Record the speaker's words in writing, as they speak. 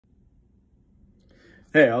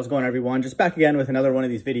Hey, how's it going, everyone? Just back again with another one of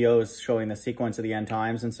these videos showing the sequence of the end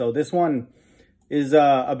times. And so this one is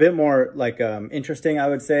a bit more like interesting, I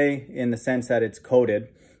would say, in the sense that it's coded,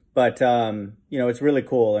 but it's really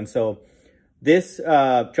cool. And so this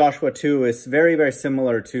Joshua 2 is very, very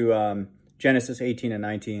similar to Genesis 18 and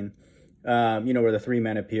 19, where the three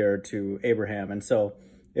men appeared to Abraham. And so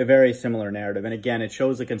a very similar narrative. And again, it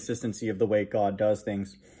shows the consistency of the way God does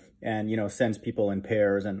things and, sends people in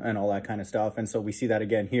pairs and all that kind of stuff. And so we see that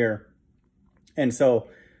again here. And so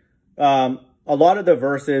a lot of the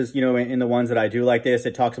verses, in the ones that I do like this,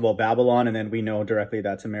 it talks about Babylon, and then we know directly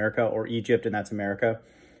that's America, or Egypt, and that's America.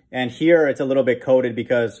 And here it's a little bit coded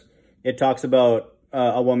because it talks about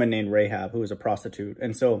a woman named Rahab, who is a prostitute.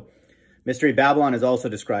 And so Mystery Babylon is also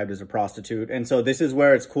described as a prostitute. And so this is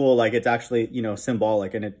where it's cool. Like, it's actually,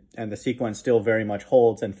 symbolic, and the sequence still very much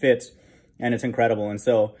holds and fits, and it's incredible. And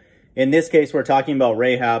so in this case, we're talking about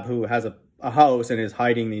Rahab, who has a house and is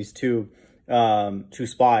hiding these two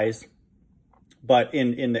spies. But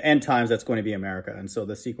in the end times, that's going to be America. And so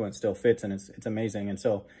the sequence still fits, and it's amazing. And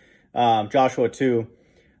so Joshua 2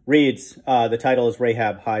 reads, the title is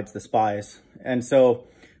Rahab Hides the Spies. And so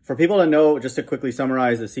for people to know, just to quickly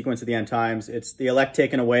summarize the sequence of the end times, it's the elect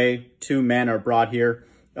taken away. Two men are brought here,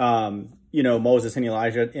 Moses and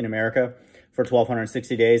Elijah in America for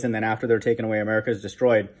 1,260 days. And then after they're taken away, America is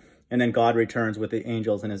destroyed. And then God returns with the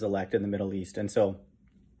angels and his elect in the Middle East. And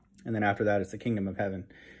then after that, it's the kingdom of heaven.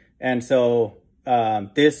 And so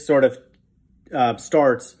this sort of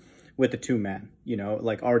starts with the two men,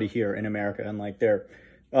 like already here in America. And like they're,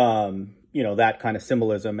 that kind of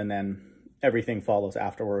symbolism, and then everything follows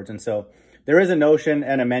afterwards. And so there is a notion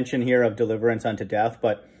and a mention here of deliverance unto death.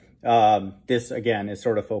 But this, again, is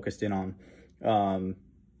sort of focused in on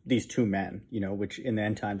these two men, which in the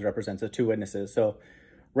end times represents the two witnesses. So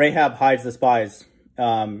Rahab hides the spies,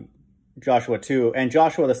 Joshua 2. And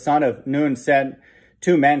Joshua the son of Nun sent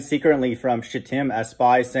two men secretly from Shittim as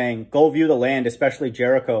spies, saying, "Go view the land, especially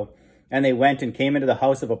Jericho." And they went and came into the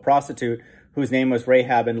house of a prostitute whose name was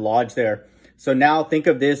Rahab, and lodged there. So now think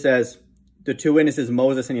of this as the two witnesses,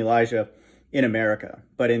 Moses and Elijah, in America.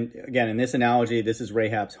 But again, in this analogy, this is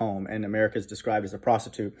Rahab's home, and America is described as a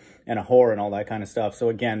prostitute and a whore and all that kind of stuff. So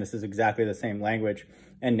again, this is exactly the same language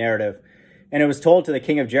and narrative. And it was told to the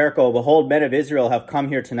king of Jericho, "Behold, men of Israel have come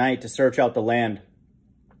here tonight to search out the land."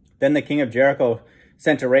 Then the king of Jericho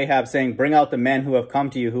sent to Rahab, saying, "Bring out the men who have come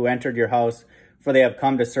to you, who entered your house, for they have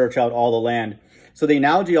come to search out all the land." So the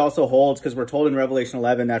analogy also holds, because we're told in Revelation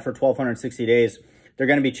 11 that for 1,260 days, they're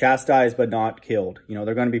going to be chastised but not killed.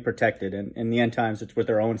 They're going to be protected. And in the end times, it's with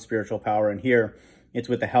their own spiritual power. And here, it's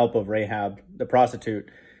with the help of Rahab, the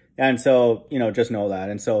prostitute. And so, just know that.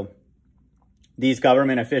 And so these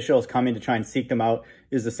government officials coming to try and seek them out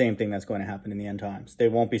is the same thing that's going to happen in the end times. They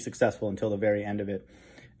won't be successful until the very end of it.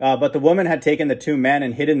 But the woman had taken the two men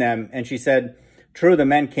and hidden them. And she said, "True, the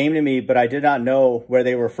men came to me, but I did not know where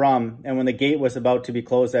they were from. And when the gate was about to be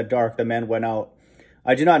closed at dark, the men went out.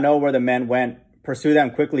 I do not know where the men went. Pursue them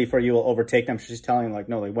quickly, for you will overtake them." She's telling them, like,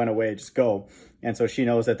 no, they went away, just go. And so she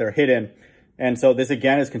knows that they're hidden. And so this,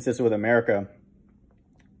 again, is consistent with America.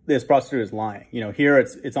 This prostitute is lying. Here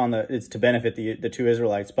it's to benefit the two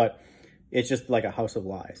Israelites, but it's just like a house of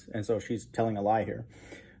lies. And so she's telling a lie here.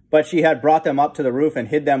 "But she had brought them up to the roof and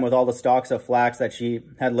hid them with all the stalks of flax that she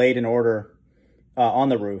had laid in order on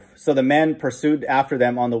the roof. So the men pursued after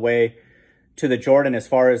them on the way to the Jordan as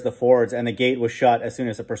far as the fords, and the gate was shut as soon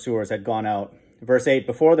as the pursuers had gone out." Verse 8,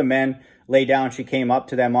 "Before the men lay down, she came up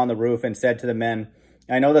to them on the roof and said to the men,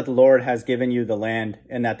 'I know that the Lord has given you the land,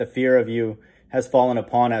 and that the fear of you has fallen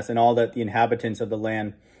upon us, and all that the inhabitants of the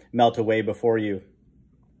land melt away before you.'"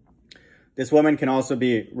 This woman can also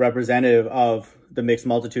be representative of the mixed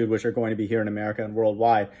multitude, which are going to be here in America and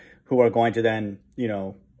worldwide, who are going to then,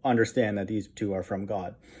 understand that these two are from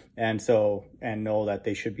God. And know that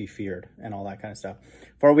they should be feared and all that kind of stuff.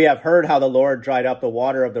 "For we have heard how the Lord dried up the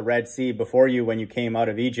water of the Red Sea before you when you came out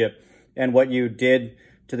of Egypt, and what you did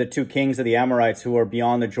to the two kings of the Amorites who were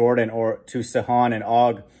beyond the Jordan, or to Sihon and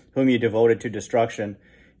Og, whom you devoted to destruction.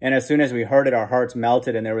 And as soon as we heard it, our hearts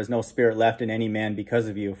melted, and there was no spirit left in any man because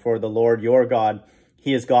of you. For the Lord your God,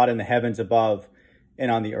 he is God in the heavens above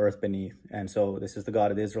and on the earth beneath." And so this is the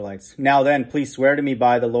God of the Israelites. "Now then, please swear to me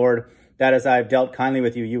by the Lord that as I have dealt kindly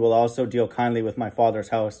with you, you will also deal kindly with my father's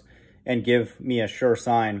house, and give me a sure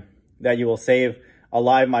sign that you will save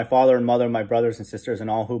alive my father and mother, my brothers and sisters, and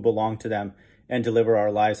all who belong to them, and deliver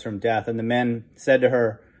our lives from death." And the men said to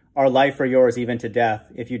her, "Our life for yours, even to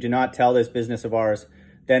death. If you do not tell this business of ours,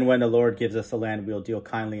 then when the Lord gives us the land, we'll deal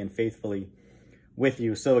kindly and faithfully with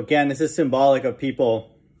you." So again, this is symbolic of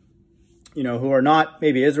people, who are not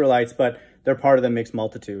maybe Israelites, but they're part of the mixed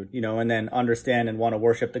multitude, you know, and then understand and want to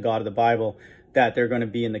worship the God of the Bible, that they're going to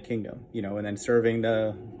be in the kingdom, you know, and then serving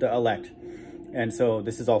the elect. And so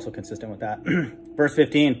this is also consistent with that. Verse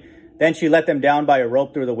 15, then she let them down by a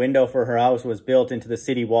rope through the window, for her house was built into the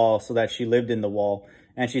city wall, so that she lived in the wall.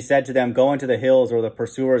 And she said to them, go into the hills, or the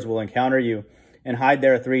pursuers will encounter you, and hide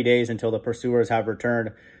there 3 days until the pursuers have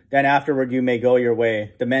returned. Then afterward you may go your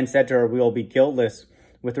way. The men said to her, we will be guiltless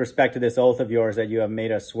with respect to this oath of yours that you have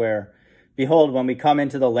made us swear. Behold, when we come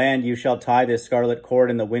into the land, you shall tie this scarlet cord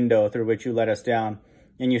in the window through which you let us down,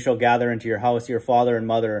 and you shall gather into your house your father and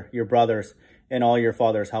mother, your brothers, and all your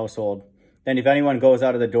father's household. Then if anyone goes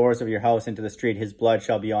out of the doors of your house into the street, his blood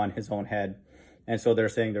shall be on his own head. And so they're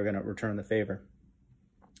saying they're going to return the favor.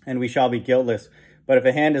 And we shall be guiltless. But if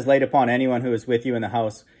a hand is laid upon anyone who is with you in the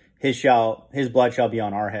house, his blood shall be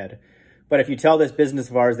on our head. But if you tell this business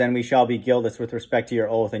of ours, then we shall be guiltless with respect to your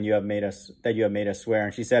oath and you have made us swear.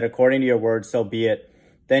 And she said, according to your word, so be it.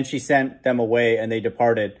 Then she sent them away, and they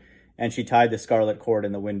departed, and she tied the scarlet cord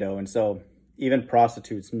in the window. And so even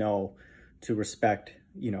prostitutes know to respect,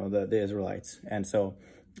 you know, the Israelites. And so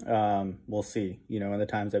we'll see, you know, in the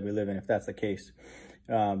times that we live in, if that's the case.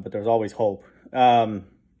 But there's always hope.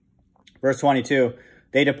 Verse 22,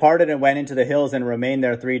 they departed and went into the hills and remained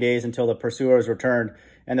there 3 days until the pursuers returned.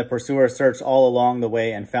 And the pursuers searched all along the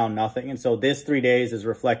way and found nothing. And so this 3 days is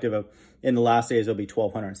reflective of, in the last days, it'll be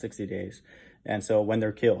 1,260 days. And so when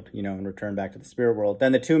they're killed, you know, and return back to the spirit world.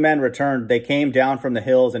 Then the two men returned. They came down from the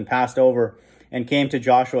hills and passed over and came to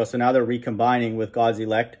Joshua. So now they're recombining with God's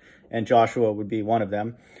elect, and Joshua would be one of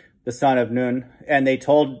them, the son of Nun. And they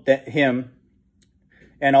told him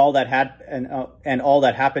and all that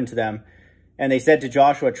happened to them. And they said to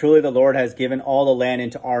Joshua, truly the Lord has given all the land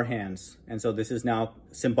into our hands. And so this is now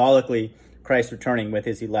symbolically Christ returning with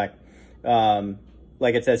his elect.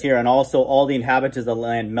 Like it says here, and also all the inhabitants of the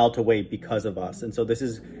land melt away because of us. And so this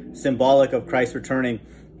is symbolic of Christ returning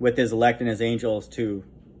with his elect and his angels to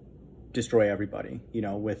destroy everybody, you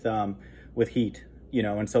know, with heat, you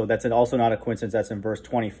know. And so that's also not a coincidence. That's in verse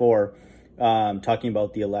 24, talking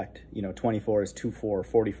about the elect. You know, 24 is 2:4,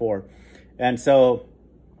 44. And so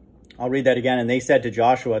I'll read that again. And they said to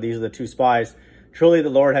Joshua, these are the two spies, truly the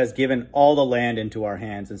Lord has given all the land into our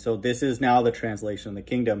hands. And so this is now the translation of the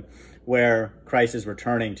kingdom, where Christ is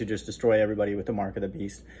returning to just destroy everybody with the mark of the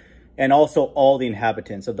beast. And also all the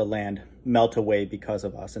inhabitants of the land melt away because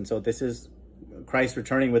of us. And so this is Christ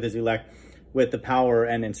returning with his elect, with the power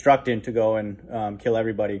and instruction to go and kill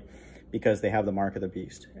everybody because they have the mark of the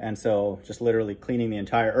beast. And so just literally cleaning the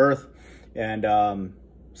entire earth. And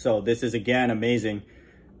so this is, again, amazing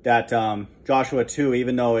that Joshua 2,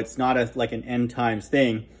 even though it's not like an end times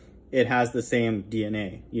thing, it has the same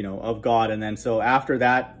DNA, you know, of God. And then so after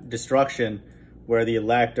that destruction, where the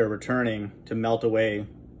elect are returning to melt away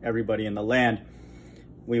everybody in the land,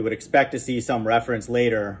 we would expect to see some reference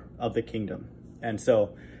later of the kingdom. And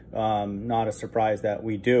so not a surprise that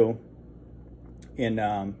we do in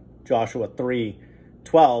Joshua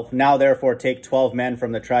 3:12. Now therefore take 12 men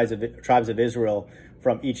from the tribes of Israel,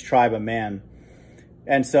 from each tribe a man.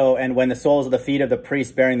 And so, and when the soles of the feet of the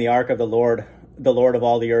priests bearing the ark of the Lord of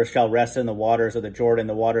all the earth, shall rest in the waters of the Jordan,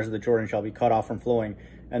 the waters of the Jordan shall be cut off from flowing,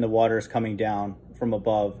 and the waters coming down from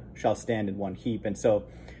above shall stand in one heap. And so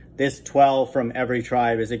this 12 from every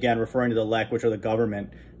tribe is, again, referring to the elect, which are the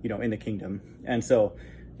government, you know, in the kingdom. And so,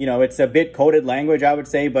 you know, it's a bit coded language, I would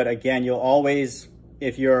say, but again, you'll always,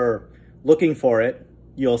 if you're looking for it,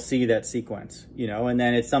 you'll see that sequence, you know, and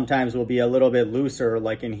then it sometimes will be a little bit looser,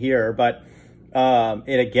 like in here, but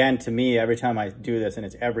it, again, to me, every time I do this, and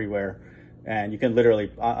it's everywhere, and you can literally,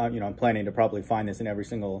 you know, I'm planning to probably find this in every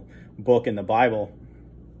single book in the Bible,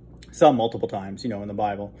 some multiple times, you know, in the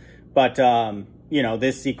Bible, but, you know,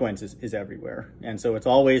 this sequence is everywhere. And so it's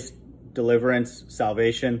always deliverance,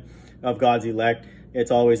 salvation of God's elect.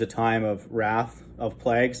 It's always a time of wrath, of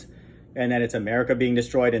plagues, and then it's America being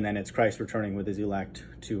destroyed, and then it's Christ returning with his elect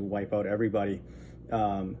to wipe out everybody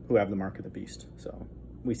who have the mark of the beast. So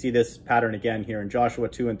we see this pattern again here in Joshua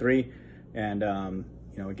 2 and 3, and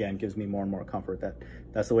you know, again, gives me more and more comfort that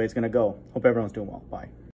that's the way it's going to go. Hope everyone's doing well. Bye.